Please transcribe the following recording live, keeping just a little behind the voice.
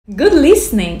Good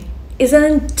listening is an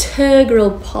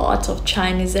integral part of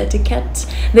Chinese etiquette.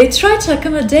 They try to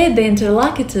accommodate the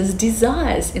interlocutor's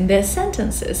desires in their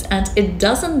sentences, and it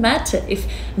doesn't matter if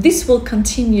this will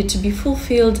continue to be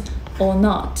fulfilled or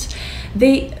not.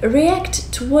 They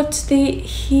react to what they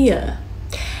hear.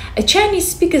 A Chinese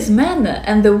speaker's manner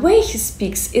and the way he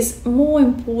speaks is more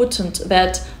important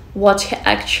than what he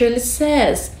actually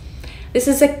says. This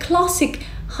is a classic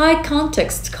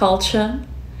high-context culture.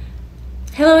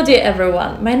 Hello dear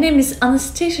everyone, my name is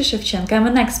Anastasia Shevchenko. I'm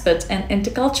an expert in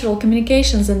intercultural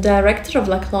communications and director of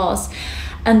Classe,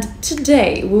 and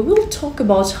today we will talk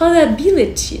about how the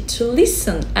ability to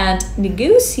listen and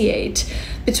negotiate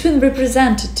between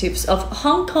representatives of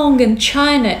Hong Kong and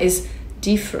China is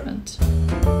different.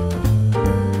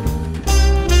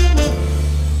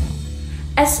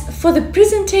 As for the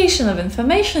presentation of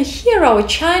information, here our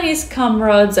Chinese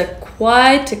comrades are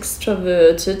quite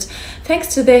extroverted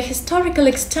thanks to their historical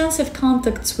extensive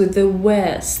contacts with the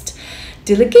West.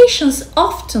 Delegations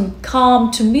often come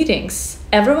to meetings.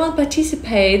 Everyone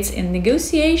participates in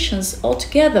negotiations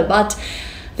altogether, but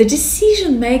the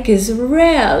decision makers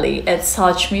rarely at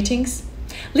such meetings.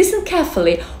 Listen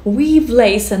carefully. Weave,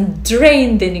 lace and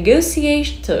drain the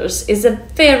negotiators is a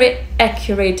very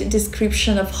accurate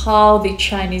description of how the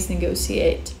Chinese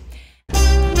negotiate.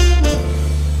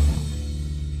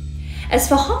 As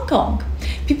for Hong Kong,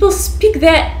 people speak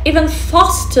there even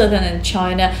faster than in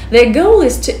China. Their goal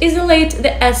is to isolate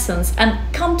the essence and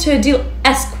come to a deal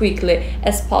as quickly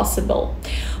as possible.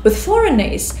 With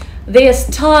foreigners, their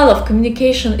style of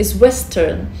communication is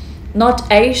Western,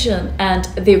 not Asian, and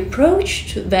the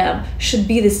approach to them should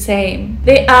be the same.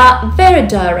 They are very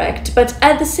direct, but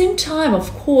at the same time,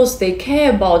 of course, they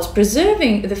care about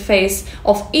preserving the face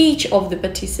of each of the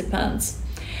participants.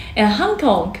 In Hong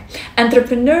Kong,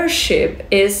 entrepreneurship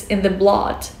is in the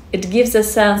blood. It gives a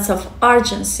sense of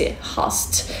urgency,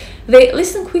 haste. They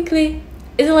listen quickly,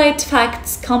 isolate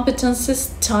facts,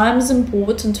 competences. Time is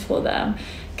important for them,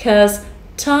 because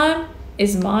time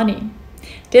is money.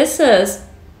 This is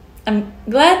I'm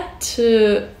glad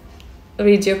to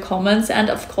read your comments,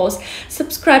 and of course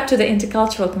subscribe to the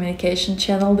Intercultural Communication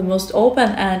channel, the most open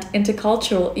and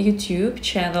intercultural YouTube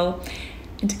channel.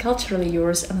 Interculturally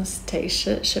yours,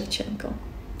 Anastasia Shevchenko.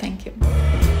 Thank you.